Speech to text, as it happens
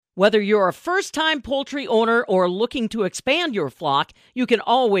Whether you're a first-time poultry owner or looking to expand your flock, you can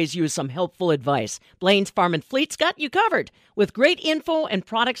always use some helpful advice. Blaine's Farm and Fleet's got you covered with great info and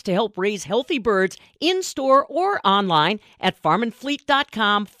products to help raise healthy birds in-store or online at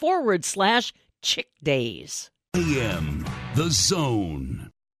farmandfleet.com/chick days. AM, The Zone.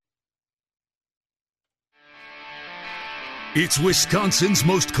 It's Wisconsin's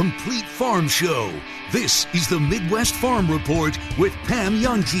most complete farm show. This is the Midwest Farm Report with Pam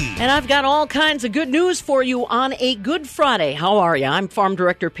Jahnke. And I've got all kinds of good news for you on a Good Friday. How are you? I'm Farm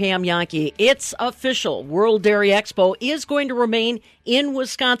Director Pam Jahnke. It's official. World Dairy Expo is going to remain in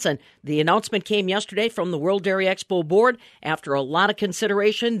Wisconsin. The announcement came yesterday from the World Dairy Expo board. After a lot of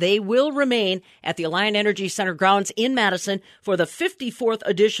consideration, they will remain at the Alliant Energy Center grounds in Madison for the 54th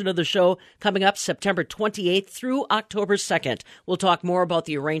edition of the show coming up September 28th through October 2nd. We'll talk more about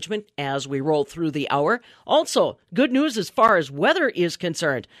the arrangement as we roll through the hour. Also, good news as far as weather is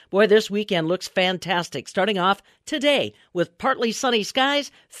concerned. Boy, this weekend looks fantastic. Starting off today with partly sunny skies,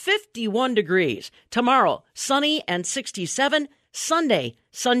 51 degrees. Tomorrow, sunny and 67. Sunday,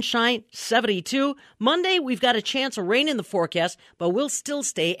 sunshine, 72. Monday, we've got a chance of rain in the forecast, but we'll still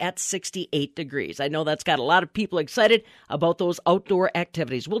stay at 68 degrees. I know that's got a lot of people excited about those outdoor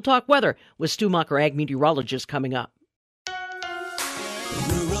activities. We'll talk weather with Stu Mucker, ag meteorologist, coming up.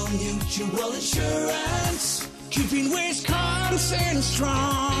 Rural Mutual Insurance, keeping Wisconsin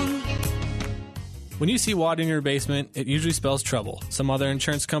strong. When you see water in your basement, it usually spells trouble. Some other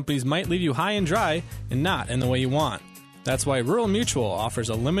insurance companies might leave you high and dry and not in the way you want. That's why Rural Mutual offers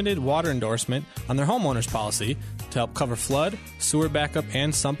a limited water endorsement on their homeowner's policy to help cover flood, sewer backup,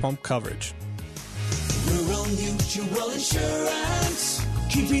 and sump pump coverage. Rural Mutual Insurance,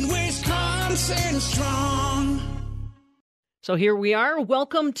 keeping Wisconsin strong. So here we are.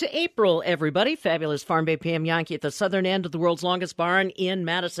 Welcome to April, everybody. Fabulous Farm Bay Pam Jahnke at the southern end of the world's longest barn in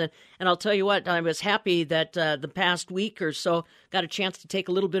Madison. And I'll tell you what, I was happy that the past week or so got a chance to take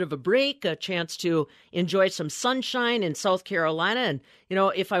a little bit of a break, a chance to enjoy some sunshine in South Carolina. And, you know,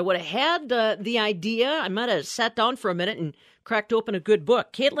 if I would have had the idea, I might have sat down for a minute and cracked open a good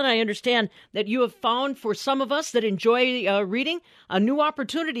book. Caitlin, I understand that you have found, for some of us that enjoy reading, a new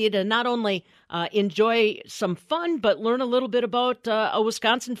opportunity to not only enjoy some fun, but learn a little bit about a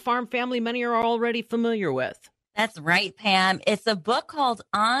Wisconsin farm family many are already familiar with. That's right, Pam. It's a book called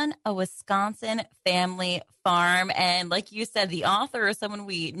On a Wisconsin Family Farm. And like you said, the author is someone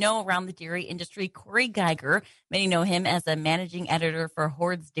we know around the dairy industry, Corey Geiger. Many know him as a managing editor for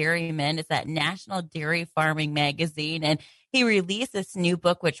Hoard's Dairymen. It's that national dairy farming magazine. And he released this new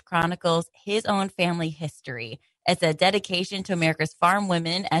book, which chronicles his own family history. It's a dedication to America's farm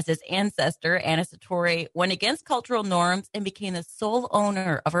women as his ancestor, Anna Satori, went against cultural norms and became the sole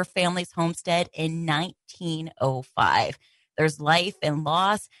owner of her family's homestead in 1905. There's life and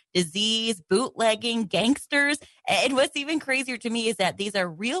loss, disease, bootlegging, gangsters. And what's even crazier to me is that these are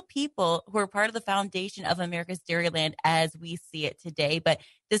real people who are part of the foundation of America's dairyland as we see it today. But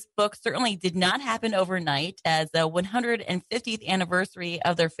this book certainly did not happen overnight. As the 150th anniversary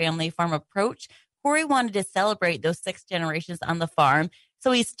of their family farm approach, Corey wanted to celebrate those 6 generations on the farm.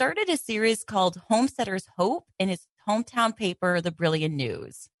 So he started a series called Homesteader's Hope in his hometown paper, The Brilliant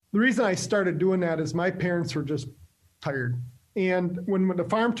News. The reason I started doing that is my parents were just tired. And when the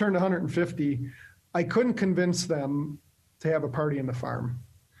farm turned 150, I couldn't convince them to have a party in the farm.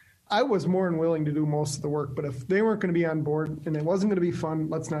 I was more than willing to do most of the work, but if they weren't going to be on board and it wasn't going to be fun,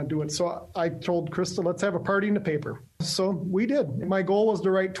 let's not do it. So I told Krista, let's have a party in the paper. So we did. My goal was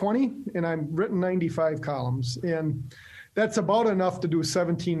to write 20, and I've written 95 columns. And that's about enough to do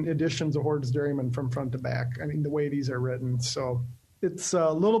 17 editions of Hoard's Dairymen from front to back. I mean, the way these are written. So it's a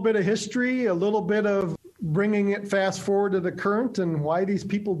little bit of history, a little bit of bringing it fast forward to the current and why these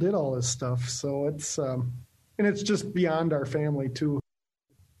people did all this stuff. So it's, and it's just beyond our family too.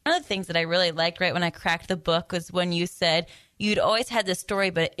 One of the things that I really liked right when I cracked the book was when you said you'd always had this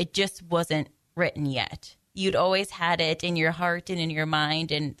story, but it just wasn't written yet. You'd always had it in your heart and in your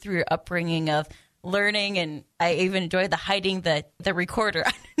mind and through your upbringing of learning. And I even enjoyed the hiding the recorder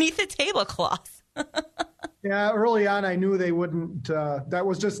underneath the tablecloth. Yeah, early on, I knew they wouldn't. That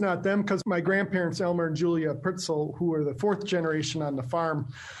was just not them, because my grandparents, Elmer and Julia Pritzel, who were the 4th generation on the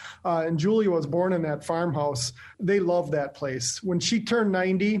farm, and Julia was born in that farmhouse. They loved that place. When she turned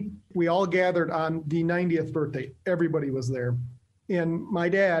 90, we all gathered on the 90th birthday. Everybody was there. And my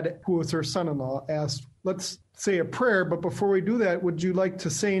dad, who was her son-in-law, asked, let's say a prayer, but before we do that, would you like to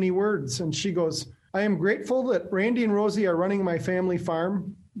say any words? And she goes, I am grateful that Randy and Rosie are running my family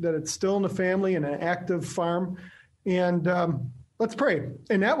farm, that it's still in the family and an active farm. And let's pray.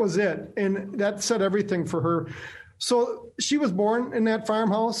 And that was it. And that said everything for her. So she was born in that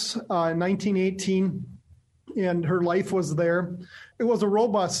farmhouse in 1918, and her life was there. It was a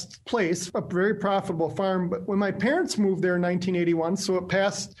robust place, a very profitable farm. But when my parents moved there in 1981, so it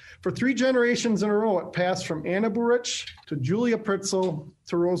passed for 3 generations in a row, it passed from Anna Burich to Julia Pritzel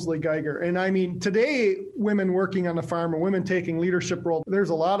to Rosalie Geiger. And I mean, today, women working on the farm and women taking leadership roles,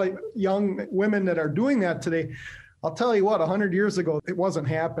 there's a lot of young women that are doing that today. I'll tell you what, 100 years ago, it wasn't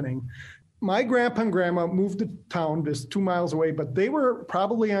happening. My grandpa and grandma moved to town just 2 miles away, but they were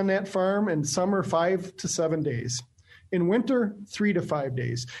probably on that farm in summer 5 to 7 days. In winter, 3 to 5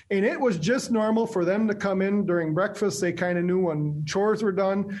 days. And it was just normal for them to come in during breakfast. They kind of knew when chores were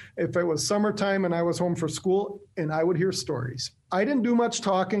done, if it was summertime and I was home for school, and I would hear stories. I didn't do much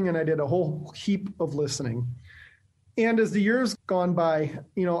talking, and I did a whole heap of listening. And as the years gone by,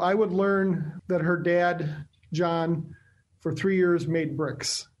 I would learn that her dad, John, for 3 years made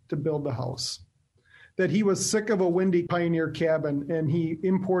bricks to build the house. That he was sick of a windy pioneer cabin, and he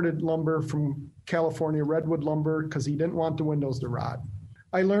imported lumber from California, redwood lumber, because he didn't want the windows to rot.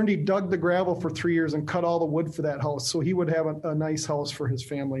 I learned he dug the gravel for 3 years and cut all the wood for that house so he would have a nice house for his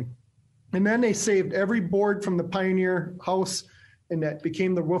family. And then they saved every board from the pioneer house, and that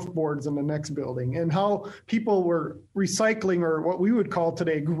became the roof boards in the next building. And how people were recycling, or what we would call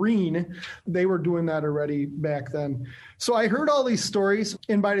today green, they were doing that already back then. So I heard all these stories,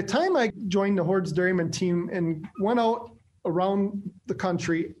 and by the time I joined the Hoard's Dairyman team and went out around the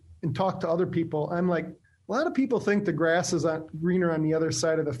country and talked to other people, I'm like, a lot of people think the grass is greener on the other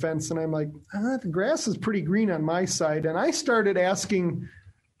side of the fence. And I'm like, the grass is pretty green on my side. And I started asking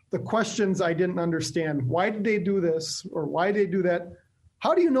the questions I didn't understand. Why did they do this? Or why did they do that?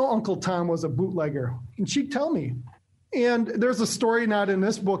 How do you know Uncle Tom was a bootlegger? And she'd tell me. And there's a story not in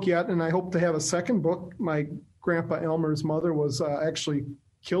this book yet, and I hope to have a second book. My grandpa Elmer's mother was actually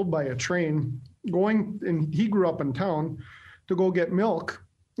killed by a train and he grew up in town to go get milk.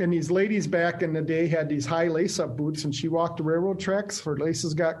 And these ladies back in the day had these high lace-up boots, and she walked the railroad tracks. Her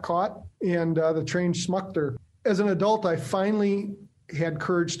laces got caught, and the train smucked her. As an adult, I finally had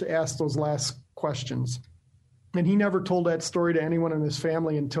courage to ask those last questions. And he never told that story to anyone in his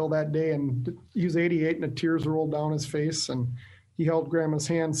family until that day. And he was 88 and the tears rolled down his face, and he held Grandma's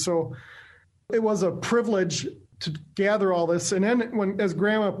hand. So it was a privilege to gather all this. And then as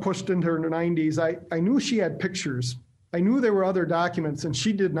Grandma pushed into her 90s, I knew she had pictures. I knew there were other documents, and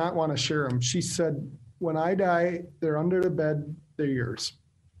she did not want to share them. She said, when I die, they're under the bed, they're yours.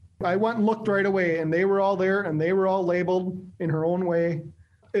 I went and looked right away, and they were all there, and they were all labeled in her own way.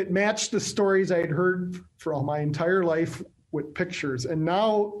 It matched the stories I had heard for all my entire life with pictures, and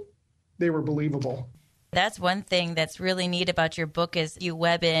now they were believable. That's one thing that's really neat about your book is you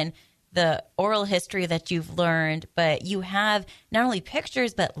web in the oral history that you've learned, but you have not only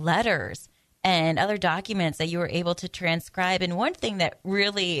pictures, but letters and other documents that you were able to transcribe. And one thing that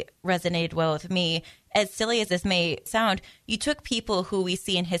really resonated well with me, as silly as this may sound, you took people who we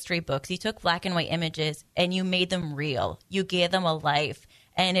see in history books, you took black and white images, and you made them real. You gave them a life.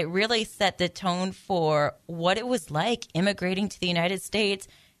 And it really set the tone for what it was like immigrating to the United States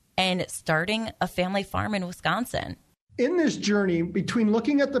and starting a family farm in Wisconsin. In this journey between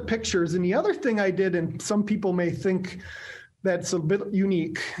looking at the pictures, and the other thing I did, and some people may think that's a bit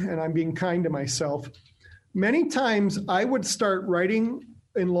unique, and I'm being kind to myself, many times I would start writing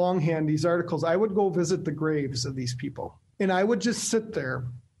in longhand these articles. I would go visit the graves of these people, and I would just sit there.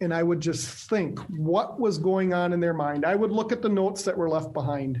 And I would just think what was going on in their mind. I would look at the notes that were left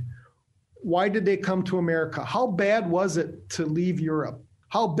behind. Why did they come to America? How bad was it to leave Europe?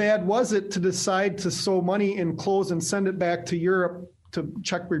 How bad was it to decide to sow money in clothes and send it back to Europe, to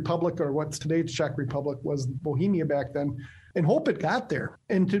Czech Republic, or what's today's Czech Republic, was Bohemia back then, and hope it got there?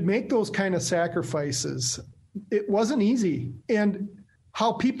 And to make those kind of sacrifices, it wasn't easy. And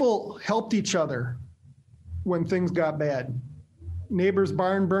how people helped each other when things got bad. Neighbor's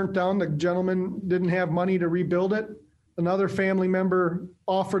barn burnt down. The gentleman didn't have money to rebuild it. Another family member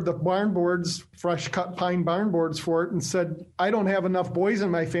offered the barn boards, fresh cut pine barn boards for it, and said, I don't have enough boys in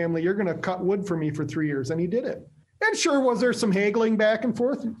my family. You're going to cut wood for me for 3 years. And he did it. And sure, was there some haggling back and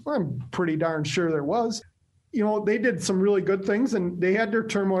forth? I'm pretty darn sure there was. They did some really good things, and they had their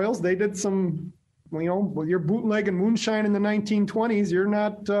turmoils. They did some, with your bootleg and moonshine in the 1920s, you're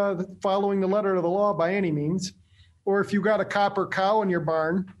not following the letter of the law by any means. Or if you got a copper cow in your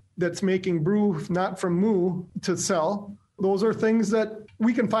barn that's making brew not from moo to sell, those are things that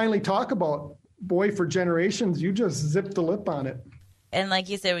we can finally talk about. Boy, for generations, you just zipped the lip on it. And like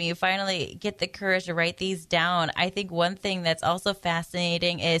you said, when you finally get the courage to write these down, I think one thing that's also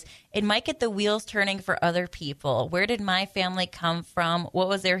fascinating is it might get the wheels turning for other people. Where did my family come from? What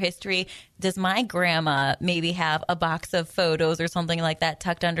was their history? Does my grandma maybe have a box of photos or something like that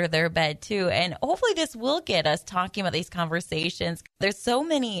tucked under their bed too? And hopefully this will get us talking about these conversations. There's so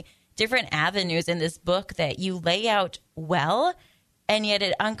many different avenues in this book that you lay out well, and yet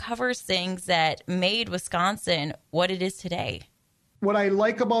it uncovers things that made Wisconsin what it is today. What I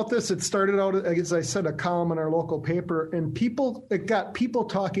like about this, it started out, as I said, a column in our local paper, and it got people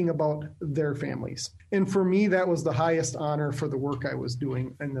talking about their families. And for me, that was the highest honor for the work I was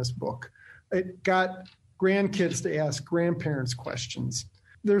doing in this book. It got grandkids to ask grandparents questions.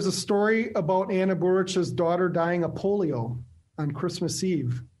 There's a story about Anna Burich's daughter dying of polio on Christmas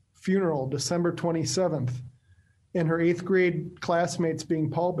Eve, funeral, December 27th, and her 8th grade classmates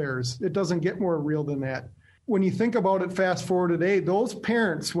being pallbearers. It doesn't get more real than that. When you think about it, fast forward today, those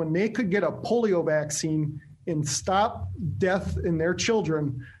parents, when they could get a polio vaccine and stop death in their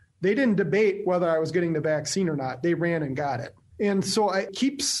children, they didn't debate whether I was getting the vaccine or not. They ran and got it. And so it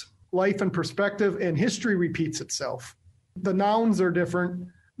keeps life in perspective, and history repeats itself. The nouns are different,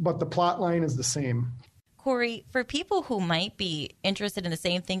 but the plot line is the same. Corey, for people who might be interested in the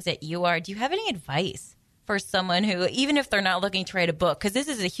same things that you are, do you have any advice for someone who, even if they're not looking to write a book, because this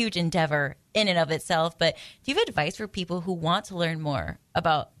is a huge endeavor in and of itself, but do you have advice for people who want to learn more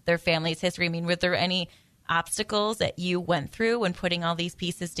about their family's history? I mean, were there any obstacles that you went through when putting all these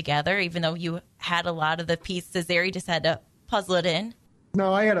pieces together, even though you had a lot of the pieces there, you just had to puzzle it in?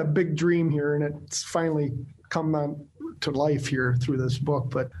 No, I had a big dream here, and it's finally come on to life here through this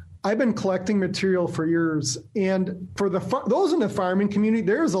book. But I've been collecting material for years, and for those in the farming community,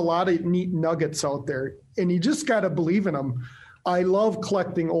 there's a lot of neat nuggets out there, and you just got to believe in them. I love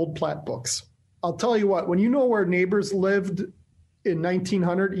collecting old plat books. I'll tell you what, when you know where neighbors lived in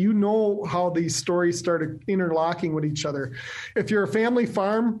 1900, you know how these stories started interlocking with each other. If you're a family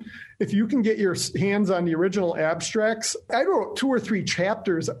farm, if you can get your hands on the original abstracts, I wrote 2 or 3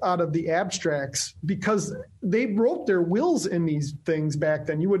 chapters out of the abstracts because they wrote their wills in these things back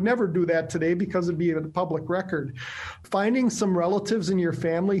then. You would never do that today because it'd be a public record. Finding some relatives in your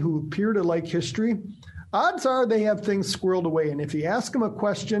family who appear to like history, odds are they have things squirreled away. And if you ask them a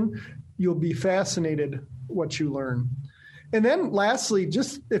question, you'll be fascinated what you learn. And then lastly,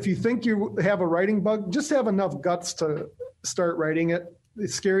 just if you think you have a writing bug, just have enough guts to start writing it. The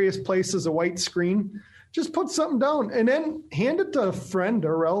scariest place is a white screen. Just put something down and then hand it to a friend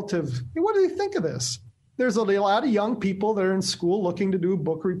or relative. Hey, what do you think of this? There's a lot of young people that are in school looking to do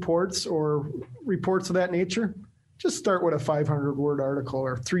book reports or reports of that nature. Just start with a 500-word article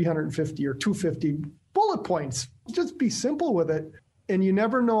or 350 or 250 bullet points. Just be simple with it. And you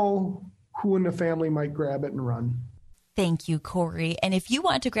never know who in the family might grab it and run. Thank you, Corey. And if you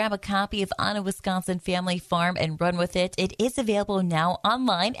want to grab a copy of On a Wisconsin Family Farm and run with it, it is available now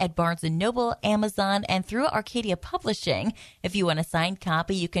online at Barnes & Noble, Amazon, and through Arcadia Publishing. If you want a signed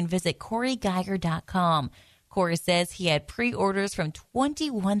copy, you can visit CoreyGeiger.com. Corey says he had pre-orders from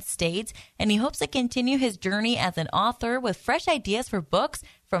 21 states, and he hopes to continue his journey as an author with fresh ideas for books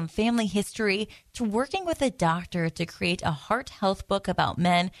from family history to working with a doctor to create a heart health book about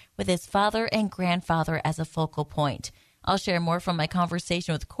men with his father and grandfather as a focal point. I'll share more from my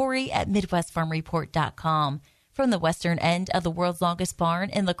conversation with Corey at MidwestFarmReport.com. From the western end of the world's longest barn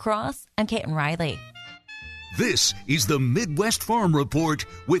in La Crosse, I'm Caitlin Riley. This is the Midwest Farm Report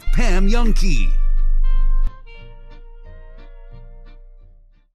with Pam Jahnke.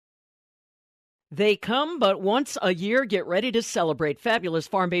 They come but once a year. Get ready to celebrate. Fabulous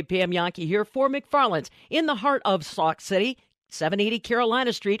Farm Babe Pam Jahnke here for McFarland's in the heart of Sauk City, 780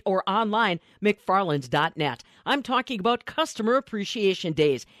 Carolina Street, or online, mcfarlands.net. I'm talking about Customer Appreciation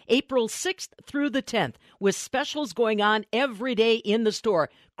Days, April 6th through the 10th, with specials going on every day in the store.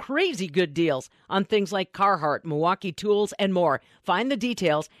 Crazy good deals on things like Carhartt, Milwaukee Tools, and more. Find the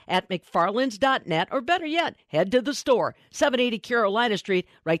details at mcfarlands.net, or better yet, head to the store, 780 Carolina Street,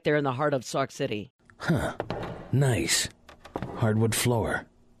 right there in the heart of Sauk City. Huh. Nice. Hardwood floor.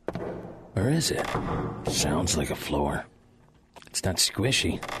 Or is it? Sounds like a floor. It's not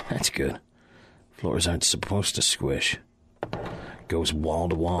squishy. That's good. Floors aren't supposed to squish. Goes wall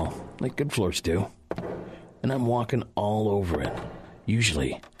to wall, like good floors do. And I'm walking all over it.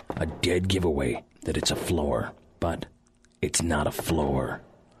 Usually a dead giveaway that it's a floor. But it's not a floor.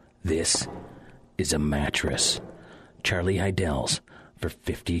 This is a mattress. Charlie Heidel's for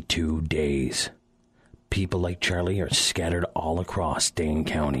 52 days. People like Charlie are scattered all across Dane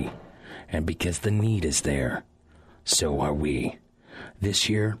County. And because the need is there, so are we. This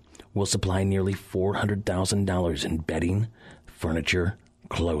year, we'll supply nearly $400,000 in bedding, furniture,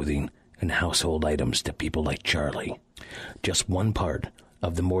 clothing, and household items to people like Charlie. Just one part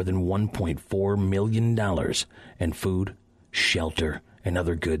of the more than $1.4 million in food, shelter, and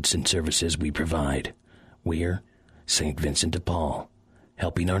other goods and services we provide. We're St. Vincent de Paul,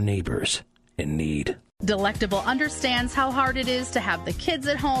 helping our neighbors in need. Delectable understands how hard it is to have the kids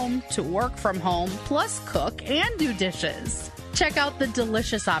at home, to work from home, plus cook and do dishes. Check out the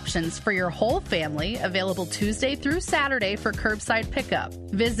delicious options for your whole family, available Tuesday through Saturday for curbside pickup.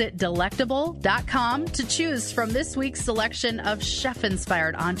 Visit Delectable.com to choose from this week's selection of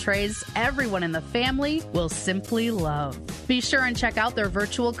chef-inspired entrees everyone in the family will simply love. Be sure and check out their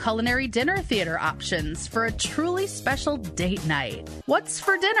virtual culinary dinner theater options for a truly special date night. What's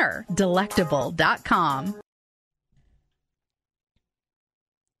for dinner? Delectable.com.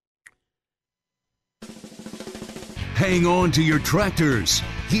 Hang on to your tractors.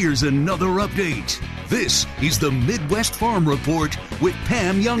 Here's another update. This is the Midwest Farm Report with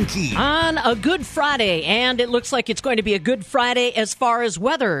Pam Youngkey. On a Good Friday, and it looks like it's going to be a good Friday as far as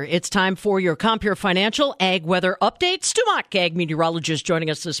weather. It's time for your Compure Financial Ag Weather Update. Stu Mock, ag meteorologist, joining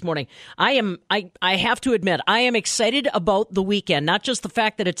us this morning. I have to admit, I am excited about the weekend, not just the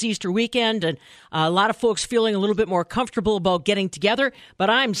fact that it's Easter weekend and a lot of folks feeling a little bit more comfortable about getting together, but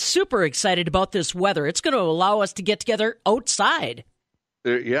I'm super excited about this weather. It's going to allow us to get together outside.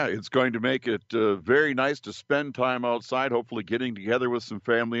 Yeah, it's going to make it very nice to spend time outside, hopefully getting together with some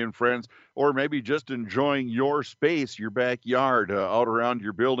family and friends, or maybe just enjoying your space, your backyard, out around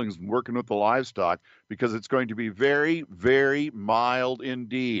your buildings and working with the livestock, because it's going to be very, very mild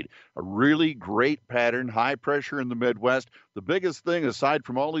indeed. A really great pattern, high pressure in the Midwest. The biggest thing, aside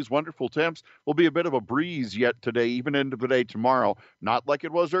from all these wonderful temps, will be a bit of a breeze yet today, even into the day tomorrow. Not like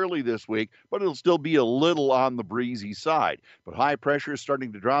it was early this week, but it'll still be a little on the breezy side. But high pressure is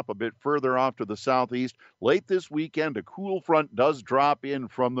starting to drop a bit further off to the southeast. Late this weekend, a cool front does drop in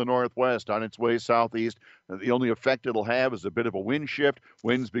from the northwest on its way southeast. The only effect it'll have is a bit of a wind shift,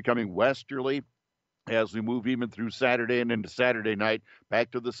 winds becoming westerly as we move even through Saturday and into Saturday night,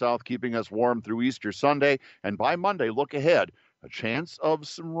 back to the south, keeping us warm through Easter Sunday. And by Monday, look ahead. A chance of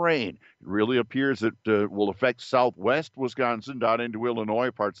some rain. It really appears it will affect southwest Wisconsin down into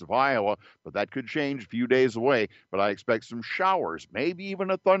Illinois, parts of Iowa, but that could change a few days away. But I expect some showers, maybe even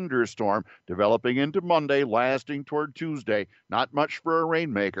a thunderstorm developing into Monday, lasting toward Tuesday. Not much for a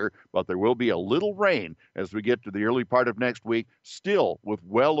rainmaker, but there will be a little rain as we get to the early part of next week, still with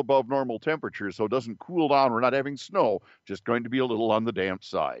well above normal temperatures, so it doesn't cool down. We're not having snow, just going to be a little on the damp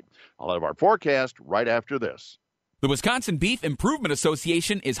side. I'll have our forecast right after this. The Wisconsin Beef Improvement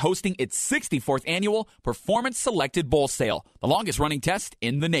Association is hosting its 64th annual Performance Selected Bull Sale, the longest running test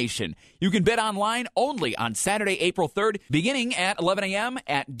in the nation. You can bid online only on Saturday, April 3rd, beginning at 11 a.m.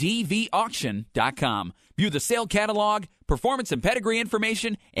 at dvauction.com. View the sale catalog, performance and pedigree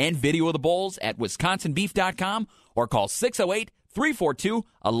information, and video of the bulls at wisconsinbeef.com or call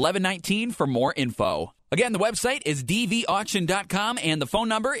 608-342-1119 for more info. Again, the website is dvauction.com and the phone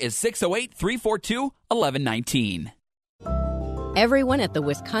number is 608-342-1119. Everyone at the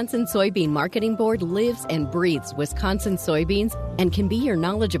Wisconsin Soybean Marketing Board lives and breathes Wisconsin soybeans and can be your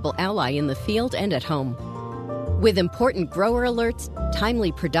knowledgeable ally in the field and at home. With important grower alerts,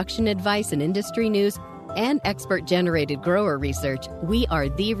 timely production advice and industry news, and expert-generated grower research, we are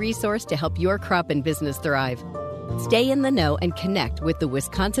the resource to help your crop and business thrive. Stay in the know and connect with the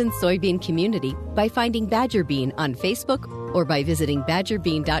Wisconsin soybean community by finding Badger Bean on Facebook or by visiting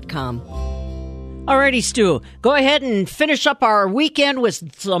badgerbean.com. Alrighty, Stu, go ahead and finish up our weekend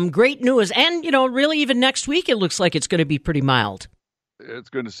with some great news. And, really even next week, it looks like it's going to be pretty mild. It's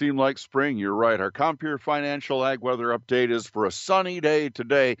going to seem like spring. You're right. Our Compure Financial Ag Weather Update is for a sunny day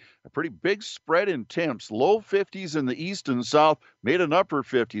today. A pretty big spread in temps. Low 50s in the east and south, mid and upper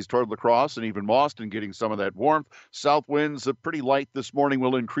 50s toward La Crosse and even Boston getting some of that warmth. South winds pretty light this morning,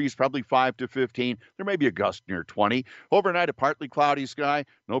 will increase probably 5 to 15. There may be a gust near 20. Overnight, a partly cloudy sky.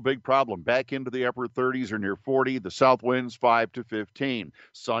 No big problem. Back into the upper 30s or near 40. The south winds 5 to 15.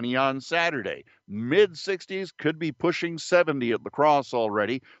 Sunny on Saturday. Mid 60s, could be pushing 70 at La Crosse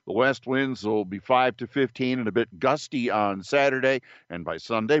already. The west winds will be 5 to 15 and a bit gusty on Saturday. And by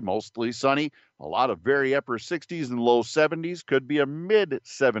Sunday, mostly sunny. A lot of very upper 60s and low 70s. Could be a mid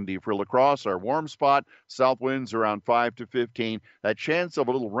 70 for La Crosse, our warm spot. South winds around 5 to 15. That chance of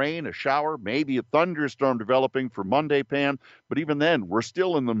a little rain, a shower, maybe a thunderstorm developing for Monday, Pam. But even then, we're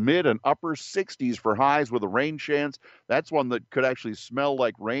still in the mid and upper 60s for highs with a rain chance. That's one that could actually smell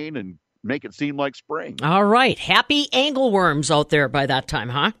like rain and make it seem like spring. All right. Happy angleworms out there by that time,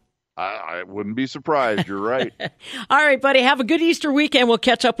 huh? I wouldn't be surprised. You're right. All right, buddy. Have a good Easter weekend. We'll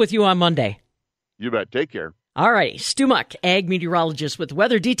catch up with you on Monday. You bet. Take care. All right, Stu Muck, ag meteorologist, with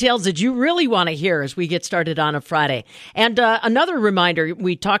weather details that you really want to hear as we get started on a Friday. And another reminder,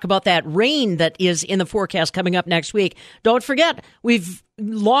 we talk about that rain that is in the forecast coming up next week. Don't forget, we've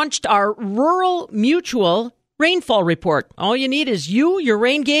launched our Rural Mutual rainfall report. All you need is your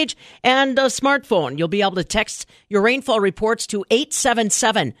rain gauge, and a smartphone. You'll be able to text your rainfall reports to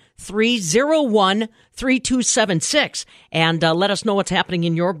 877-301-3276 and let us know what's happening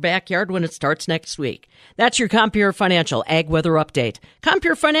in your backyard when it starts next week. That's your Compeer Financial Ag Weather Update.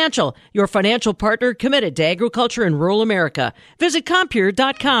 Compeer Financial, your financial partner committed to agriculture in rural America. Visit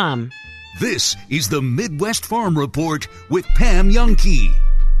Compeer.com. This is the Midwest Farm Report with Pam Jahnke.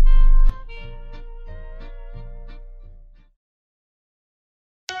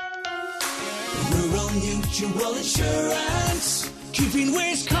 Rural Mutual Insurance, keeping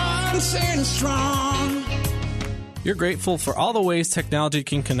Wisconsin strong. You're grateful for all the ways technology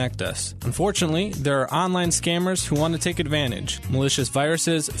can connect us. Unfortunately, there are online scammers who want to take advantage. Malicious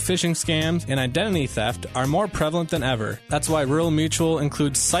viruses, phishing scams, and identity theft are more prevalent than ever. That's why Rural Mutual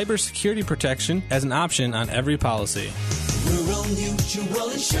includes cybersecurity protection as an option on every policy. Rural Mutual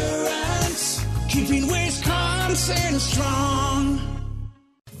Insurance, keeping Wisconsin strong.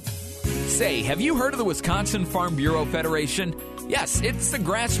 Say, have you heard of the Wisconsin Farm Bureau Federation? Yes, it's the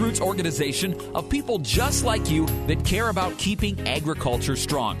grassroots organization of people just like you that care about keeping agriculture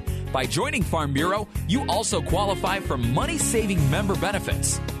strong. By joining Farm Bureau, you also qualify for money-saving member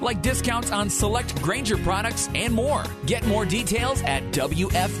benefits, like discounts on select Grainger products and more. Get more details at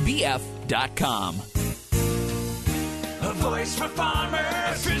WFBF.com. A voice for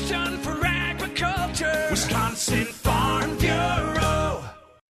farmers, a vision for agriculture. Wisconsin Farm Bureau.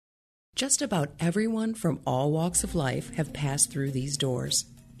 Just about everyone from all walks of life have passed through these doors,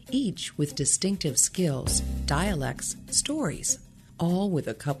 each with distinctive skills, dialects, stories, all with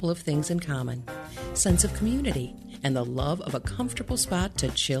a couple of things in common: sense of community and the love of a comfortable spot to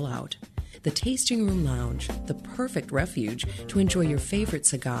chill out. The Tasting Room Lounge, the perfect refuge to enjoy your favorite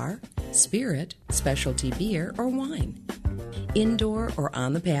cigar, spirit, specialty beer, or wine, indoor or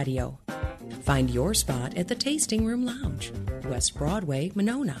on the patio. Find your spot at the Tasting Room Lounge, West Broadway,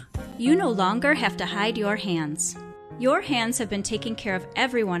 Monona. You no longer have to hide your hands. Your hands have been taking care of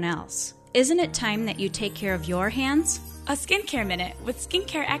everyone else. Isn't it time that you take care of your hands? A skincare minute with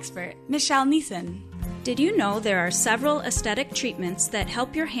skincare expert Michelle Neeson. Did you know there are several aesthetic treatments that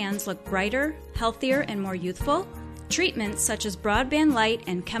help your hands look brighter, healthier, and more youthful? Treatments such as broadband light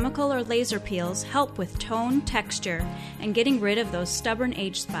and chemical or laser peels help with tone, texture, and getting rid of those stubborn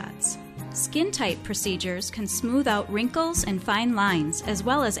age spots. Skin tight procedures can smooth out wrinkles and fine lines, as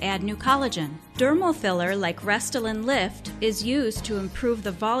well as add new collagen. Dermal filler like Restylane Lift is used to improve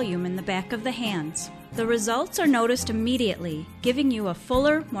the volume in the back of the hands. The results are noticed immediately, giving you a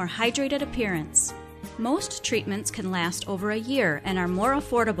fuller, more hydrated appearance. Most treatments can last over a year and are more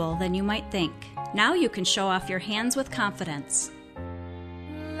affordable than you might think. Now you can show off your hands with confidence.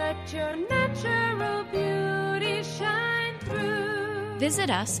 Let your natural beauty shine through. Visit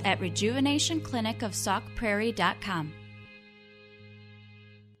us at rejuvenationclinicofsaukprairie.com.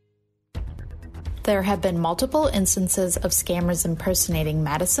 There have been multiple instances of scammers impersonating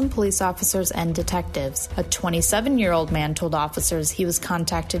Madison police officers and detectives. A 27-year-old man told officers he was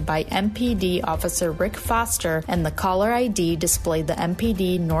contacted by MPD officer Rick Foster, and the caller ID displayed the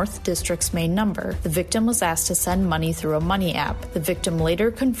MPD North District's main number. The victim was asked to send money through a money app. The victim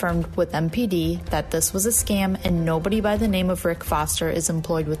later confirmed with MPD that this was a scam and nobody by the name of Rick Foster is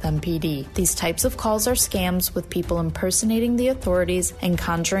employed with MPD. These types of calls are scams with people impersonating the authorities and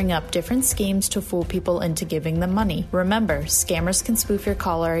conjuring up different schemes to fool people into giving them money. Remember, scammers can spoof your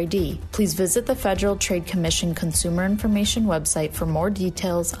caller ID. Please visit the Federal Trade Commission Consumer Information website for more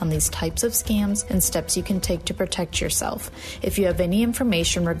details on these types of scams and steps you can take to protect yourself. If you have any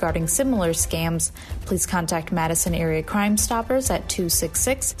information regarding similar scams, please contact Madison Area Crime Stoppers at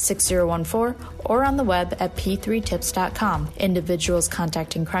 266-6014 or on the web at p3tips.com. Individuals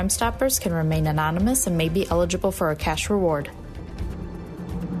contacting Crime Stoppers can remain anonymous and may be eligible for a cash reward.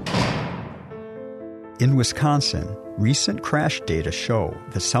 In Wisconsin, recent crash data show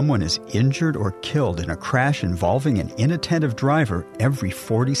that someone is injured or killed in a crash involving an inattentive driver every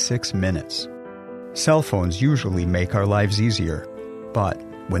 46 minutes. Cell phones usually make our lives easier, but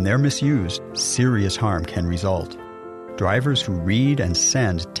when they're misused, serious harm can result. Drivers who read and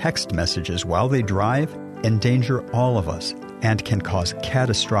send text messages while they drive endanger all of us and can cause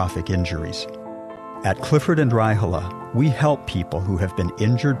catastrophic injuries. At Clifford and Raihala, we help people who have been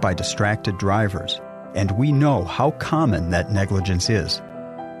injured by distracted drivers, and we know how common that negligence is.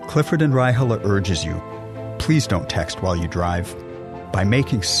 Clifford and Raihala urges you, please don't text while you drive. By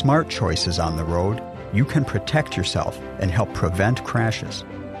making smart choices on the road, you can protect yourself and help prevent crashes.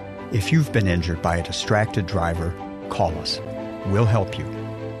 If you've been injured by a distracted driver, call us. We'll help you.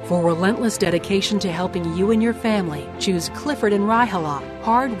 For relentless dedication to helping you and your family, choose Clifford and Raihala,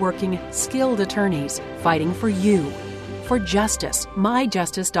 hard-working, skilled attorneys fighting for you. For justice,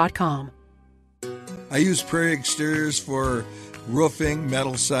 myjustice.com. I use Prairie Exteriors for roofing,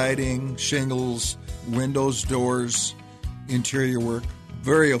 metal siding, shingles, windows, doors, interior work.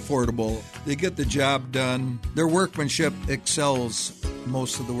 Very affordable. They get the job done. Their workmanship excels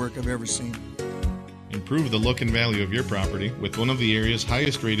most of the work I've ever seen. Improve the look and value of your property with one of the area's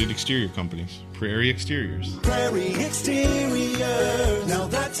highest rated exterior companies, Prairie Exteriors. Prairie Exterior, now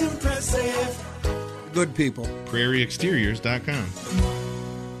that's impressive. Good people. PrairieExteriors.com.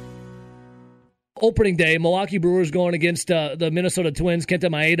 Opening day, Milwaukee Brewers going against the Minnesota Twins, Kenta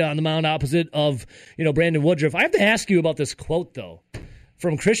Maeda on the mound opposite of Brandon Woodruff. I have to ask you about this quote, though,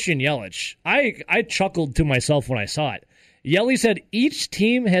 from Christian Yelich. I chuckled to myself when I saw it. Yelly said, each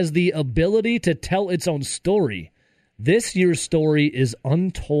team has the ability to tell its own story. This year's story is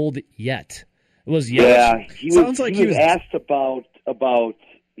untold yet. It was Yelich. Yeah, he was asked about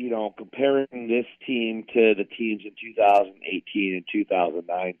comparing this team to the teams in 2018 and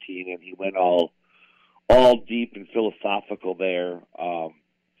 2019, and he went all deep and philosophical there.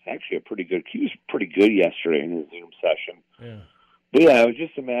 Actually, he was pretty good yesterday in his Zoom session. Yeah. But yeah, it was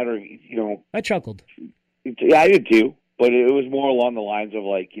just a matter of, I chuckled. Yeah, I did too. But it was more along the lines of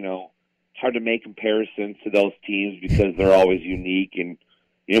it's hard to make comparisons to those teams because they're always unique. And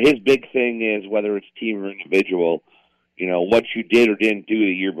his big thing is whether it's team or individual, what you did or didn't do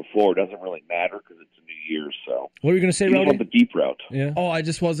the year before doesn't really matter because it's a new year. So what were you going to say, Rowdy? On the deep route. Yeah. Oh, I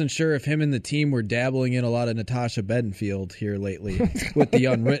just wasn't sure if him and the team were dabbling in a lot of Natasha Bedingfield here lately with the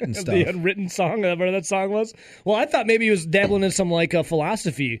unwritten stuff. The unwritten song, whatever that song was. Well, I thought maybe he was dabbling in some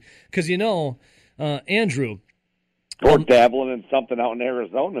philosophy because Andrew. Or dabbling in something out in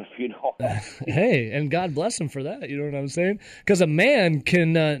Arizona, Hey, and God bless him for that. You know what I'm saying? Because a man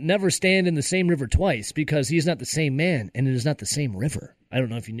can never stand in the same river twice because he's not the same man, and it is not the same river. I don't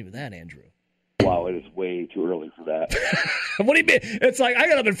know if you knew that, Andrew. Wow, it is way too early for that. What do you mean? It's like I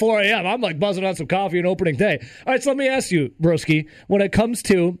got up at 4 a.m. I'm buzzing on some coffee on opening day. All right, so let me ask you, Broski, when it comes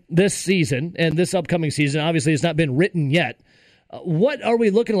to this season and this upcoming season, obviously it's not been written yet. What are we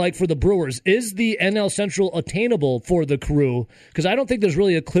looking like for the Brewers? Is the NL Central attainable for the Crew? Because I don't think there's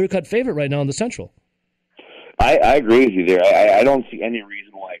really a clear-cut favorite right now in the Central. I agree with you there. I don't see any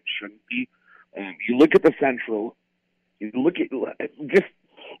reason why it shouldn't be. You look at the Central. You look at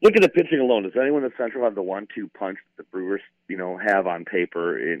the pitching alone. Does anyone in the Central have the 1-2 punch that the Brewers, have on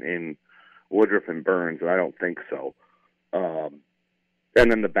paper in Woodruff and Burns? And I don't think so. And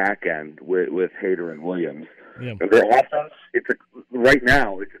then the back end with Hader and Williams. Yeah. Their offense, right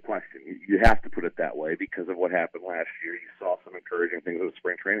now, it's a question. You have to put it that way because of what happened last year. You saw some encouraging things in the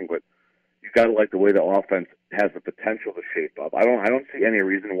spring training, but you've got to like the way the offense has the potential to shape up. I don't see any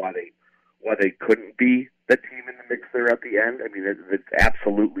reason why they couldn't be the team in the mix there at the end. I mean, it's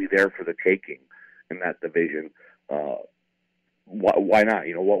absolutely there for the taking in that division. Why not?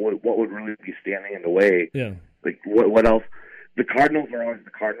 What would really be standing in the way? Yeah. Like what else? The Cardinals are always the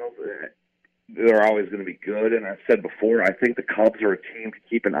Cardinals. They're always going to be good. And I've said before, I think the Cubs are a team to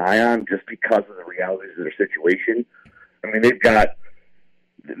keep an eye on just because of the realities of their situation. I mean,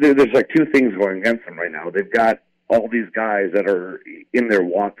 there's like two things going against them right now. They've got all these guys that are in their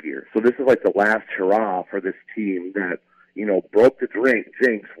walk year. So this is like the last hurrah for this team that, broke the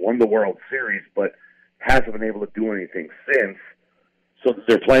jinx, won the World Series, but hasn't been able to do anything since. So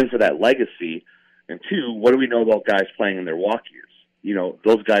they're playing for that legacy. And two, what do we know about guys playing in their walk years?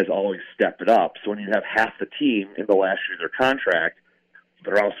 Those guys always step it up. So when you have half the team in the last year of their contract,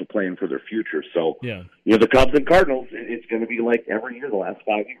 they're also playing for their future. So, the Cubs and Cardinals, it's going to be like every year the last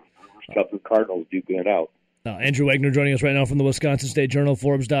 5 years. Cubs and Cardinals duking it out. Andrew Wagner joining us right now from the Wisconsin State Journal,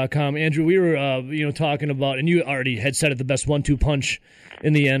 Forbes.com. Andrew, we were talking about, and you already had said it, the best 1-2 punch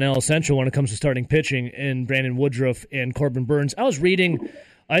in the NL Central when it comes to starting pitching in Brandon Woodruff and Corbin Burns. I was reading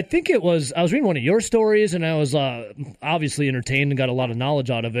one of your stories, and I was obviously entertained and got a lot of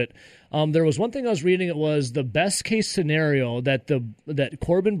knowledge out of it. There was one thing I was reading. It was the best case scenario that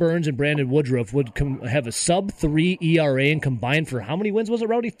Corbin Burns and Brandon Woodruff would have a sub-3 ERA and combine for how many wins was it,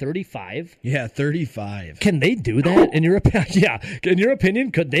 Rowdy? 35? Yeah, 35. Can they do that? In your opinion? Yeah. In your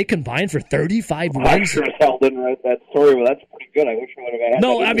opinion, could they combine for 35 wins? I sure as hell didn't write that story, but that's pretty good. I wish I would have had.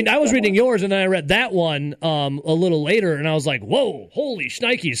 No, I mean, I was reading yours, and then I read that one a little later, and I was like, whoa, holy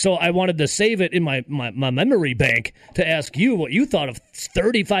shnikes. So I wanted to save it in my memory bank to ask you what you thought of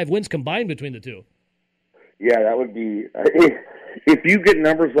 35 wins combined between the two. Yeah, that would be if you get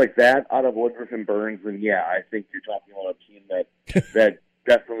numbers like that out of Woodruff and Burns, then yeah, I think you're talking about a team that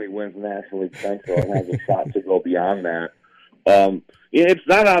definitely wins the National League Central and has a shot to go beyond that. It's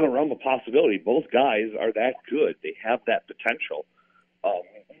not out of the realm of possibility. Both guys are that good. They have that potential.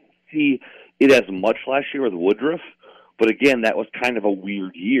 See it as much last year with Woodruff, but again, that was kind of a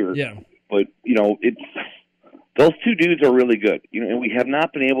weird year. Yeah. But, those two dudes are really good. And we have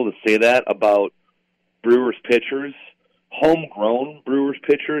not been able to say that about Brewers pitchers, homegrown Brewers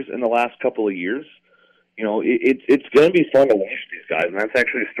pitchers in the last couple of years. It's going to be fun to watch these guys, and that's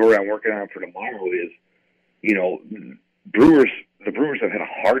actually a story I'm working on for tomorrow is, the Brewers have had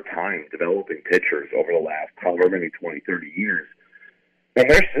a hard time developing pitchers over the last however many 20, 30 years. And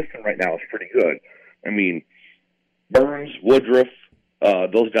their system right now is pretty good. I mean, Burns, Woodruff,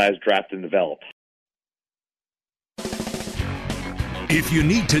 those guys draft and develop. If you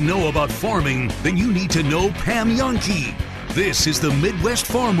need to know about farming, then you need to know Pam Jahnke. This is the Midwest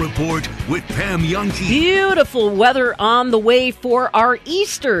Farm Report with Pam Jahnke. Beautiful weather on the way for our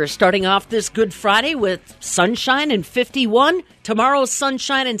Easter, starting off this Good Friday with sunshine and 51. Tomorrow,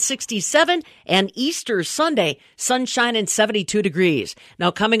 sunshine and 67. And Easter Sunday, sunshine and 72 degrees.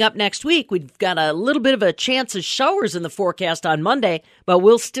 Now, coming up next week, we've got a little bit of a chance of showers in the forecast on Monday, but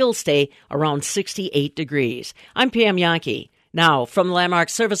we'll still stay around 68 degrees. I'm Pam Jahnke. Now, from the Landmark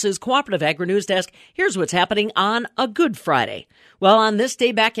Services Cooperative Agri-News Desk, here's what's happening on a Good Friday. Well, on this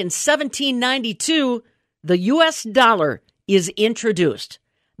day back in 1792, the U.S. dollar is introduced.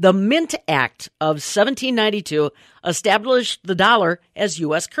 The Mint Act of 1792 established the dollar as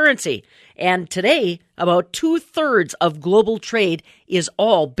U.S. currency. And today, about 2/3 of global trade is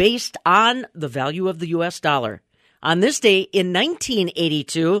all based on the value of the U.S. dollar. On this day in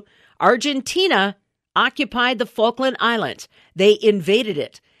 1982, Argentina occupied the Falkland Islands. They invaded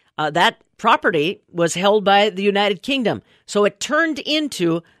it. That property was held by the United Kingdom, so it turned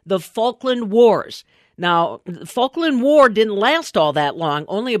into the Falkland Wars. Now, the Falkland War didn't last all that long,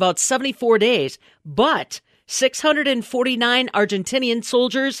 only about 74 days, but 649 Argentinian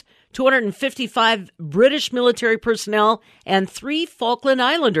soldiers, 255 British military personnel, and 3 Falkland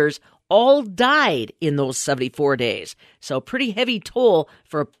Islanders all died in those 74 days. So pretty heavy toll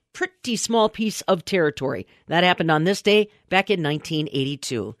for a pretty small piece of territory. That happened on this day back in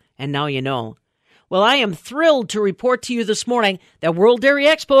 1982. And now you know. Well, I am thrilled to report to you this morning that World Dairy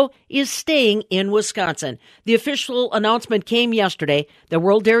Expo is staying in Wisconsin. The official announcement came yesterday that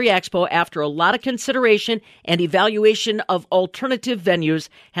World Dairy Expo, after a lot of consideration and evaluation of alternative venues,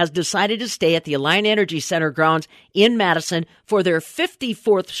 has decided to stay at the Alliant Energy Center grounds in Madison for their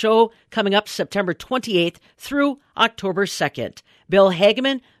 54th show coming up September 28th through October 2nd. Bill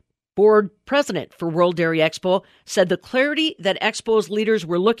Hageman, board president for World Dairy Expo, said the clarity that Expo's leaders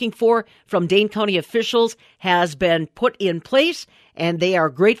were looking for from Dane County officials has been put in place, and they are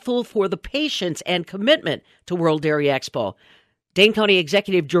grateful for the patience and commitment to World Dairy Expo. Dane County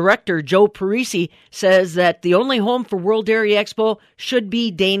Executive Director Joe Parisi says that the only home for World Dairy Expo should be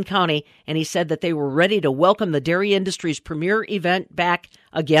Dane County, and he said that they were ready to welcome the dairy industry's premier event back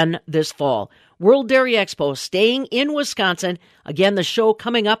again this fall. World Dairy Expo staying in Wisconsin. Again, the show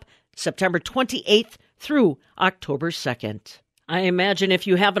coming up September 28th through October 2nd. I imagine if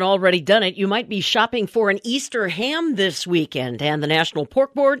you haven't already done it, you might be shopping for an Easter ham this weekend, and the National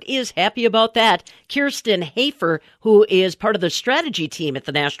Pork Board is happy about that. Kirsten Hafer, who is part of the strategy team at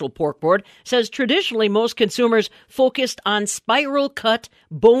the National Pork Board, says traditionally most consumers focused on spiral cut,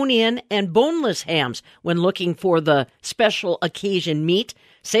 bone-in, and boneless hams when looking for the special occasion meat.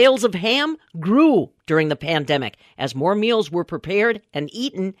 Sales of ham grew during the pandemic as more meals were prepared and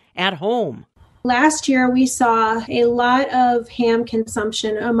eaten at home. Last year, we saw a lot of ham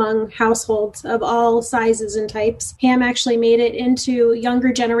consumption among households of all sizes and types. Ham actually made it into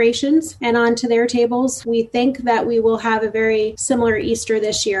younger generations and onto their tables. We think that we will have a very similar Easter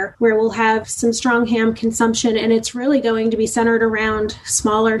this year, where we'll have some strong ham consumption, and it's really going to be centered around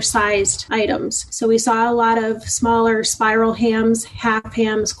smaller sized items. So we saw a lot of smaller spiral hams, half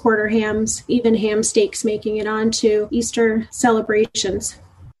hams, quarter hams, even ham steaks making it onto Easter celebrations.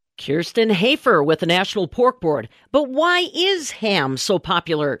 Kirsten Hafer with the National Pork Board. But why is ham so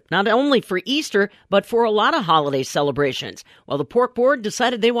popular, not only for Easter, but for a lot of holiday celebrations? Well, the Pork Board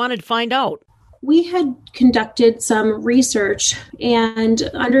decided they wanted to find out. We had conducted some research and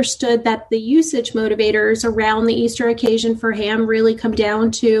understood that the usage motivators around the Easter occasion for ham really come down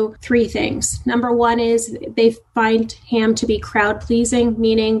to three things. Number one is they find ham to be crowd pleasing,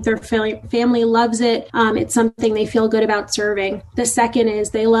 meaning their family loves it. It's something they feel good about serving. The second is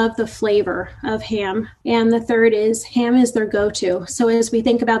they love the flavor of ham. And the third is ham is their go-to. So as we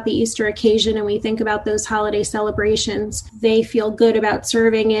think about the Easter occasion and we think about those holiday celebrations, they feel good about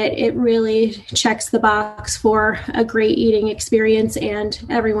serving it. It really checks the box for a great eating experience and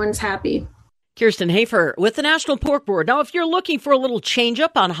everyone's happy. Kirsten Hafer with the National Pork Board. Now, if you're looking for a little change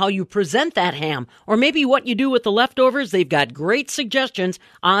up on how you present that ham, or maybe what you do with the leftovers, they've got great suggestions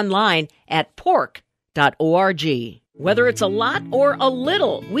online at pork.org. Whether it's a lot or a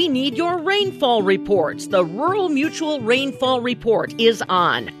little, we need your rainfall reports. The Rural Mutual Rainfall Report is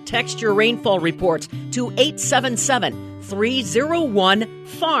on. Text your rainfall reports to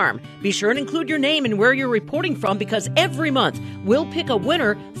 877-301-FARM. Be sure and include your name and where you're reporting from, because every month we'll pick a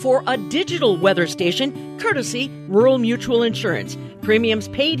winner for a digital weather station, courtesy Rural Mutual Insurance. Premiums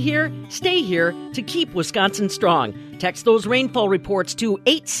paid here, stay here to keep Wisconsin strong. Text those rainfall reports to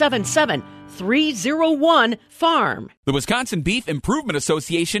 877-301-FARM. The Wisconsin Beef Improvement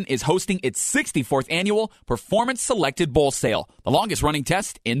Association is hosting its 64th annual Performance Selected Bull Sale, the longest running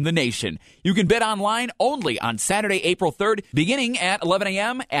test in the nation. You can bid online only on Saturday, April 3rd, beginning at 11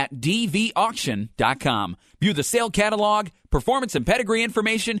 a.m. at dvauction.com. View the sale catalog, performance and pedigree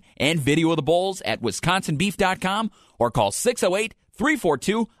information, and video of the bulls at wisconsinbeef.com or call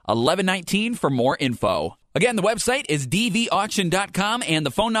 608-342-1119 for more info. Again, the website is dvauction.com and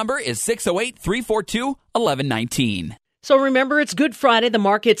the phone number is 608-342-1119. So remember, it's Good Friday. The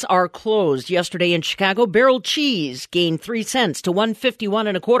markets are closed. Yesterday in Chicago, barrel cheese gained 3 cents to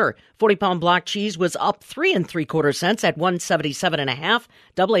 $1.51 1/4. 40-pound block cheese was up 3 3/4 cents at $1.77 1/2.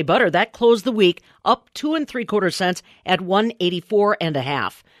 Double A butter, that closed the week up 2 3/4 cents at $1.84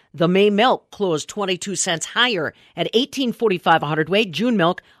 1/2. The May milk closed 22 cents higher at $18.45 a hundredweight. June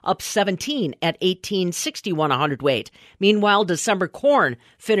milk up 17 at $18.61 a hundredweight. Meanwhile, December corn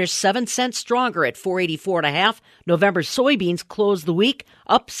finished 7 cents stronger at $4.84 1/2. November soybeans closed the week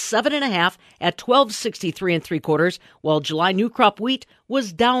up 7 1/2 at $12.63 3/4, while July new crop wheat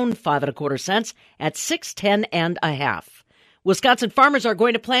was down 5 1/4 cents at $6.10 1/2. Wisconsin farmers are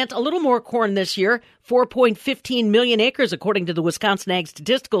going to plant a little more corn this year, 4.15 million acres, according to the Wisconsin Ag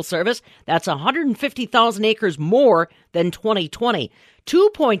Statistical Service. That's 150,000 acres more than 2020.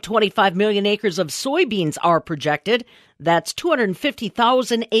 2.25 million acres of soybeans are projected. That's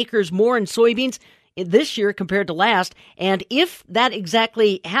 250,000 acres more in soybeans this year compared to last. And if that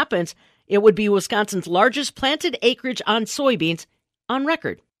exactly happens, it would be Wisconsin's largest planted acreage on soybeans on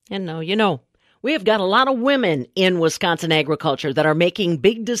record. And now you know. We have got a lot of women in Wisconsin agriculture that are making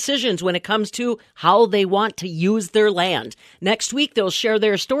big decisions when it comes to how they want to use their land. Next week, they'll share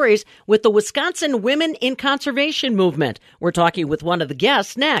their stories with the Wisconsin Women in Conservation Movement. We're talking with one of the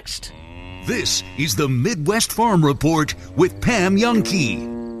guests next. This is the Midwest Farm Report with Pam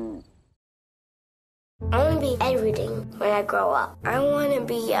Jahnke. I want to be everything when I grow up. I want to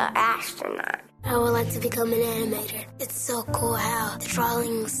be an astronaut. I would like to become an animator. It's so cool how the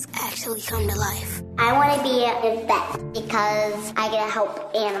drawings actually come to life. I want to be a vet because I get to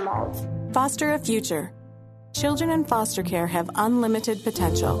help animals. Foster a future. Children in foster care have unlimited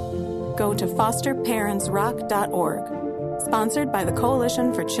potential. Go to fosterparentsrock.org. Sponsored by the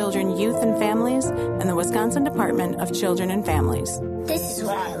Coalition for Children, Youth, and Families and the Wisconsin Department of Children and Families. This is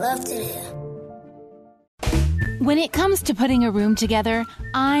what I love to do. When it comes to putting a room together,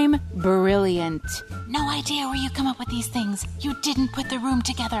 I'm brilliant. No idea where you come up with these things. You didn't put the room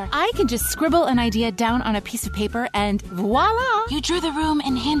together. I can just scribble an idea down on a piece of paper and voila! You drew the room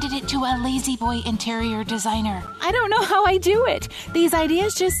and handed it to a lazy boy interior designer. I don't know how I do it. These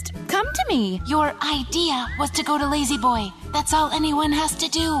ideas just come to me. Your idea was to go to Lazy Boy. That's all anyone has to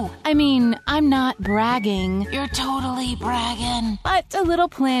do. I mean, I'm not bragging. You're totally bragging. But a little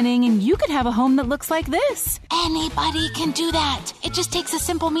planning and you could have a home that looks like this. Anybody can do that. It just takes a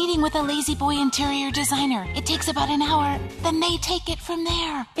simple meeting with a Lazy Boy interior designer. It takes about an hour. Then they take it from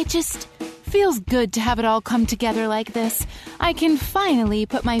there. It just feels good to have it all come together like this. I can finally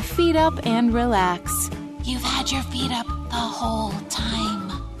put my feet up and relax. You've had your feet up the whole time.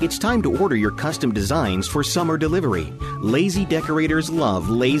 It's time to order your custom designs for summer delivery. Lazy Decorators love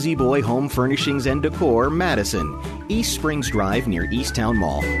Lazy Boy Home Furnishings and Decor, Madison, East Springs Drive near Easttown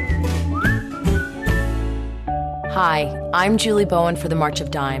Mall. Hi, I'm Julie Bowen for the March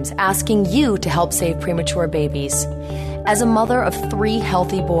of Dimes, asking you to help save premature babies. As a mother of 3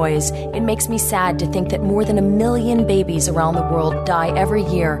 healthy boys, it makes me sad to think that more than 1 million babies around the world die every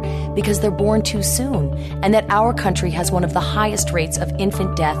year because they're born too soon, and that our country has one of the highest rates of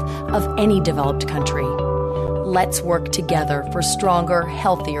infant death of any developed country. Let's work together for stronger,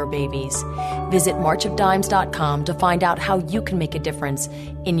 healthier babies. Visit marchofdimes.com to find out how you can make a difference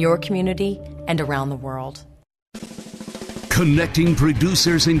in your community and around the world. Connecting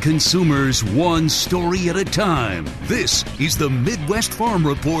producers and consumers one story at a time. This is the Midwest Farm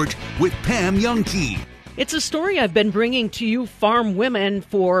Report with Pam Jahnke. It's a story I've been bringing to you farm women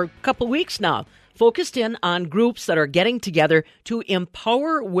for a couple weeks now, focused in on groups that are getting together to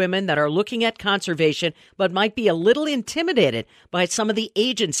empower women that are looking at conservation but might be a little intimidated by some of the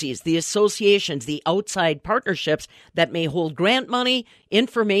agencies, the associations, the outside partnerships that may hold grant money,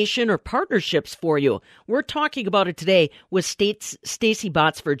 information, or partnerships for you. We're talking about it today with Stacy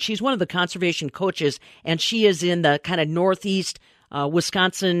Botsford. She's one of the conservation coaches, and she is in the kind of northeast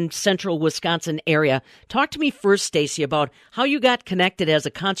Wisconsin, central Wisconsin area. Talk to me first, Stacy, about how you got connected as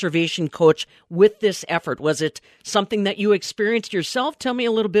a conservation coach with this effort. Was it something that you experienced yourself? Tell me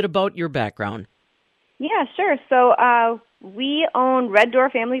a little bit about your background. Yeah, sure. So we own Red Door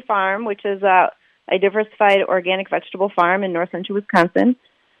Family Farm, which is a diversified organic vegetable farm in north central Wisconsin.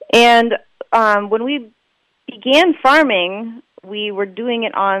 And when we began farming, we were doing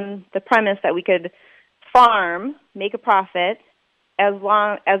it on the premise that we could farm, make a profit, as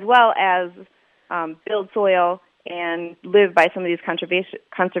well as build soil and live by some of these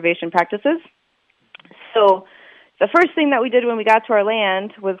conservation practices. So the first thing that we did when we got to our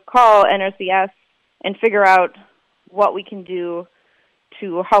land was call NRCS and figure out what we can do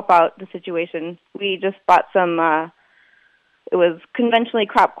to help out the situation. We just bought some, it was conventionally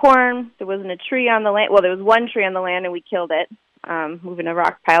cropped corn. There wasn't a tree on the land. Well, there was one tree on the land and we killed it, moving a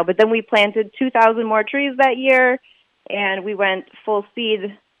rock pile. But then we planted 2,000 more trees that year. And we went full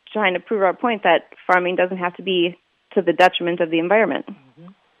speed trying to prove our point that farming doesn't have to be to the detriment of the environment.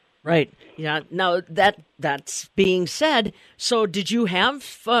 Mm-hmm. Right. Yeah. Now, that's being said, so did you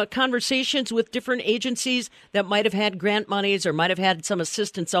have conversations with different agencies that might have had grant monies or might have had some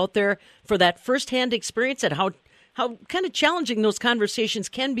assistance out there for that firsthand experience and how kind of challenging those conversations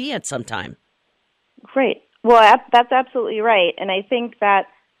can be at some time? Great. Well, that's absolutely right. And I think that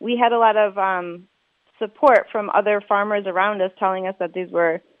we had a lot of support from other farmers around us telling us that these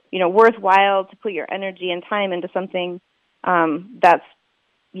were, worthwhile to put your energy and time into something that's,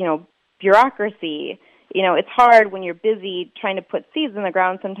 bureaucracy. It's hard when you're busy trying to put seeds in the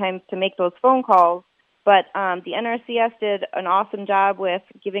ground sometimes to make those phone calls. But the NRCS did an awesome job with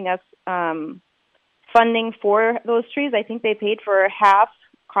giving us funding for those trees. I think they paid for half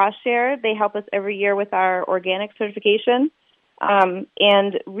cost share. They help us every year with our organic certification.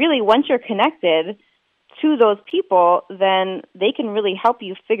 And really, once you're connected to those people, then they can really help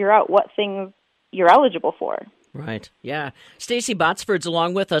you figure out what things you're eligible for. Right. Yeah. Stacy Botsford's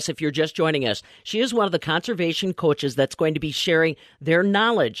along with us if you're just joining us. She is one of the conservation coaches that's going to be sharing their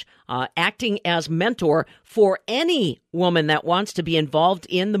knowledge, acting as mentor for any woman that wants to be involved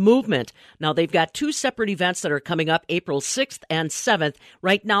in the movement. Now, they've got 2 separate events that are coming up April 6th and 7th.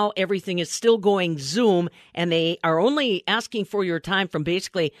 Right now, everything is still going Zoom, and they are only asking for your time from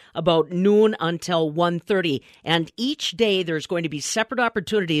basically about noon until 1:30. And each day, there's going to be separate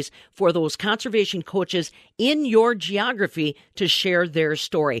opportunities for those conservation coaches in your geography to share their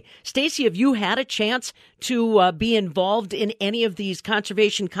story. Stacy, have you had a chance to be involved in any of these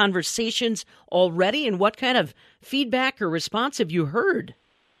conservation conversations already, and what kind of feedback or response have you heard?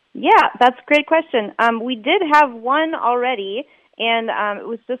 Yeah, that's a great question. We did have one already, and it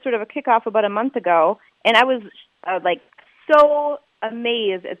was just sort of a kickoff about a month ago, and I was so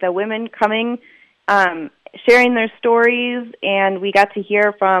amazed at the women coming, sharing their stories, and we got to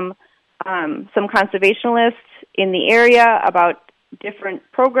hear from some conservationists in the area about different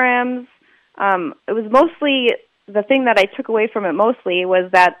programs. It was mostly, the thing that I took away from it mostly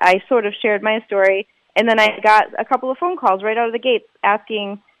was that I sort of shared my story, and then I got a couple of phone calls right out of the gates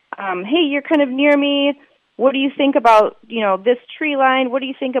asking, hey, you're kind of near me. What do you think about, this tree line? What do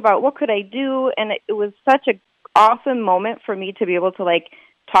you think about what could I do? And it was such an awesome moment for me to be able to,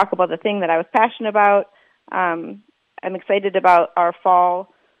 talk about the thing that I was passionate about. I'm excited about our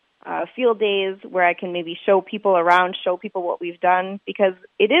fall field days where I can maybe show people around, show people what we've done, because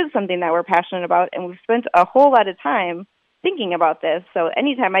it is something that we're passionate about, and we've spent a whole lot of time thinking about this. So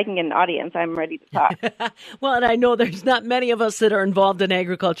anytime I can get an audience, I'm ready to talk. Well, and I know there's not many of us that are involved in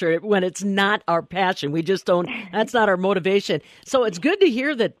agriculture when it's not our passion. We just don't, that's not our motivation. So it's good to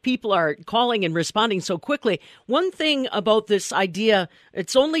hear that people are calling and responding so quickly. One thing about this idea,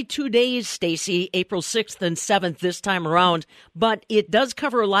 it's only 2 days, Stacy, April 6th and 7th this time around, but it does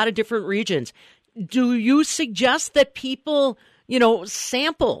cover a lot of different regions. Do you suggest that people,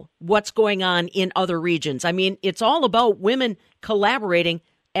 sample what's going on in other regions? I mean, it's all about women collaborating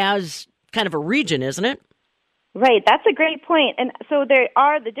as kind of a region, isn't it? Right. That's a great point. And so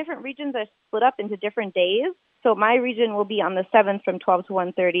the different regions are split up into different days. So my region will be on the 7th from 12 to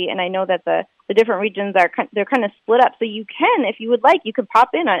 1:30. And I know that the different regions they're kind of split up. So you can, if you would like, you could pop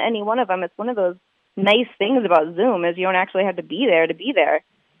in on any one of them. It's one of those nice things about Zoom is you don't actually have to be there to be there.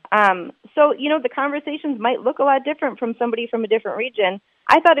 So, the conversations might look a lot different from somebody from a different region.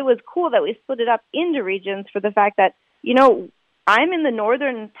 I thought it was cool that we split it up into regions for the fact that, I'm in the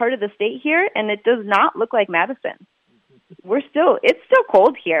northern part of the state here, and it does not look like Madison. It's still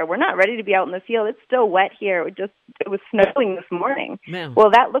cold here. We're not ready to be out in the field. It's still wet here. It was snowing this morning. Man.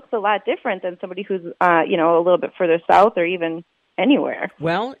 Well, that looks a lot different than somebody who's, a little bit further south or even anywhere.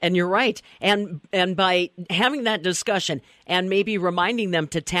 Well, and you're right. And by having that discussion and maybe reminding them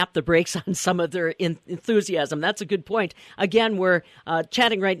to tap the brakes on some of their enthusiasm, that's a good point. Again, we're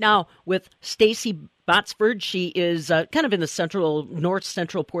chatting right now with Stacy Botsford. She is kind of in the north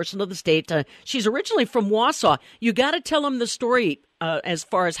central portion of the state. She's originally from Wausau. You got to tell them the story as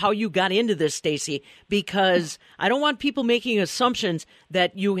far as how you got into this, Stacy, because I don't want people making assumptions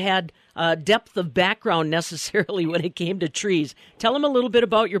that you had depth of background necessarily when it came to trees. Tell them a little bit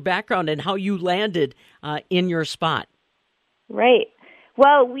about your background and how you landed in your spot. Right.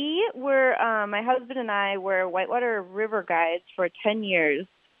 Well, we were, my husband and I were whitewater river guides for 10 years.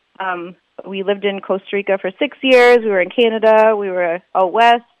 We lived in Costa Rica for 6 years. We were in Canada. We were out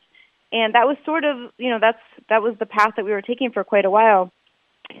west. And that was sort of, that was the path that we were taking for quite a while.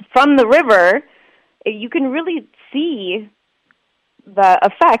 From the river, you can really see the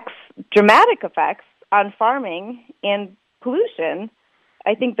effects, dramatic effects on farming and pollution.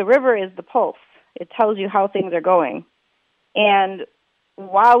 I think the river is the pulse. It tells you how things are going. And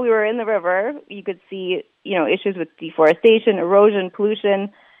while we were in the river, you could see, issues with deforestation, erosion,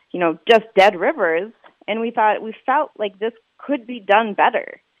 pollution, just dead rivers. And we felt like this could be done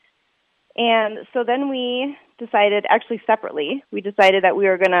better. And so then we decided, actually separately, we decided that we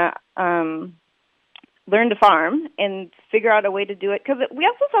were going to learn to farm and figure out a way to do it. Because we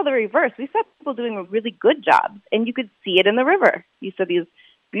also saw the reverse. We saw people doing really good jobs, and you could see it in the river. You saw these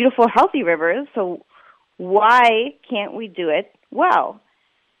beautiful, healthy rivers. So why can't we do it well?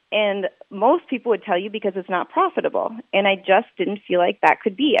 And most people would tell you because it's not profitable. And I just didn't feel like that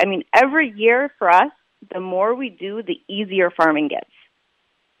could be. I mean, every year for us, the more we do, the easier farming gets.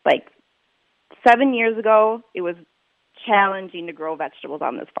 Like 7 years ago, it was challenging to grow vegetables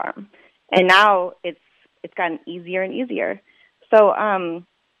on this farm. And now it's gotten easier and easier. So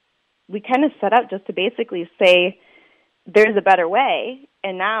we kind of set up just to basically say there's a better way.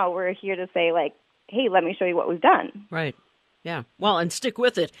 And now we're here to say, like, hey, let me show you what we've done. Right. Yeah. Well, and stick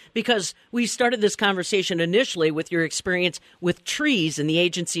with it, because we started this conversation initially with your experience with trees and the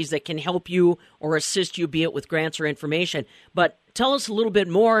agencies that can help you or assist you, be it with grants or information. But tell us a little bit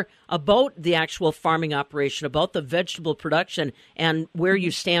more about the actual farming operation, about the vegetable production, and where you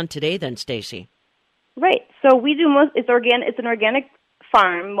stand today then, Stacy. Right. So we do it's an organic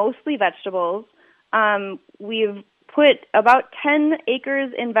farm, mostly vegetables. We've put about 10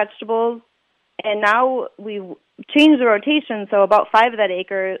 acres in vegetables, and now we've changed the rotation, so about 5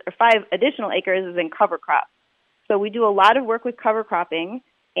 additional acres is in cover crops. So we do a lot of work with cover cropping,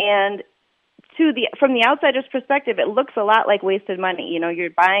 and from the outsider's perspective, it looks a lot like wasted money. You're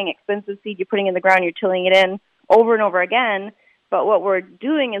buying expensive seed, you're putting it in the ground, you're tilling it in over and over again, but what we're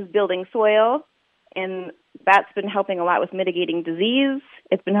doing is building soil, and that's been helping a lot with mitigating disease.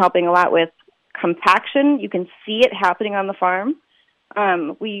 It's been helping a lot with compaction. You can see it happening on the farm.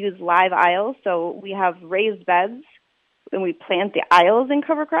 We use live aisles, so we have raised beds, and we plant the aisles in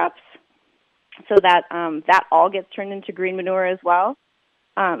cover crops, so that that all gets turned into green manure as well.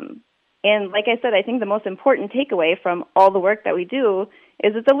 And like I said, I think the most important takeaway from all the work that we do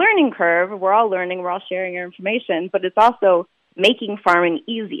is it's a learning curve. We're all learning, we're all sharing our information, but it's also making farming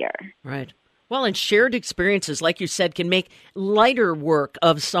easier. Right. Well, and shared experiences, like you said, can make lighter work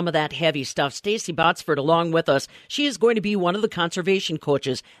of some of that heavy stuff. Stacy Botsford, along with us, she is going to be one of the conservation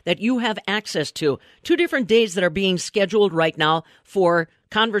coaches that you have access to. 2 different days that are being scheduled right now for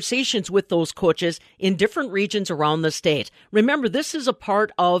conversations with those coaches in different regions around the state. Remember, this is a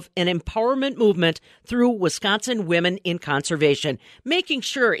part of an empowerment movement through Wisconsin Women in Conservation, making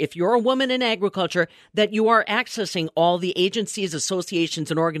sure if you're a woman in agriculture that you are accessing all the agencies, associations,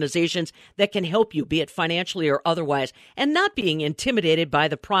 and organizations that can help you, be it financially or otherwise, and not being intimidated by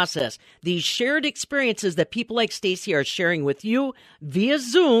the process. These shared experiences that people like Stacy are sharing with you via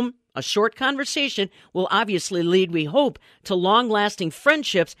Zoom, a short conversation, will obviously lead, we hope, to long-lasting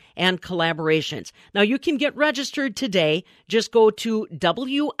friendships and collaborations. Now, you can get registered today. Just go to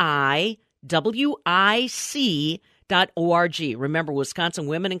WIWIC.org. Remember, Wisconsin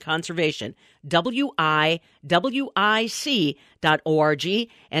Women in Conservation, WIWIC.org,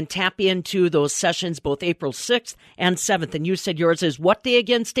 and tap into those sessions both April 6th and 7th. And you said yours is what day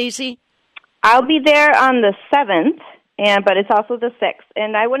again, Stacy? I'll be there on the 7th. But it's also the 6th.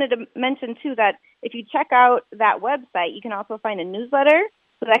 And I wanted to mention, too, that if you check out that website, you can also find a newsletter.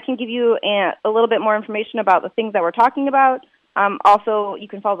 So that can give you a little bit more information about the things that we're talking about. Also, you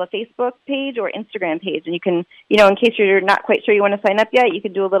can follow the Facebook page or Instagram page. And you can, in case you're not quite sure you want to sign up yet, you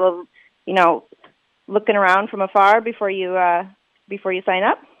can do a little, looking around from afar before you sign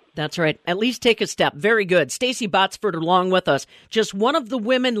up. That's right. At least take a step. Very good. Stacy Botsford along with us. Just one of the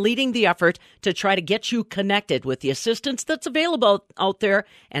women leading the effort to try to get you connected with the assistance that's available out there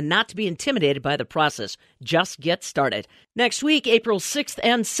and not to be intimidated by the process. Just get started. Next week, April 6th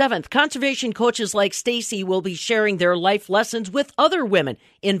and 7th, conservation coaches like Stacy will be sharing their life lessons with other women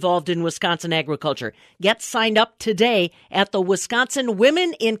involved in Wisconsin agriculture. Get signed up today at the Wisconsin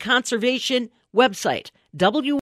Women in Conservation website,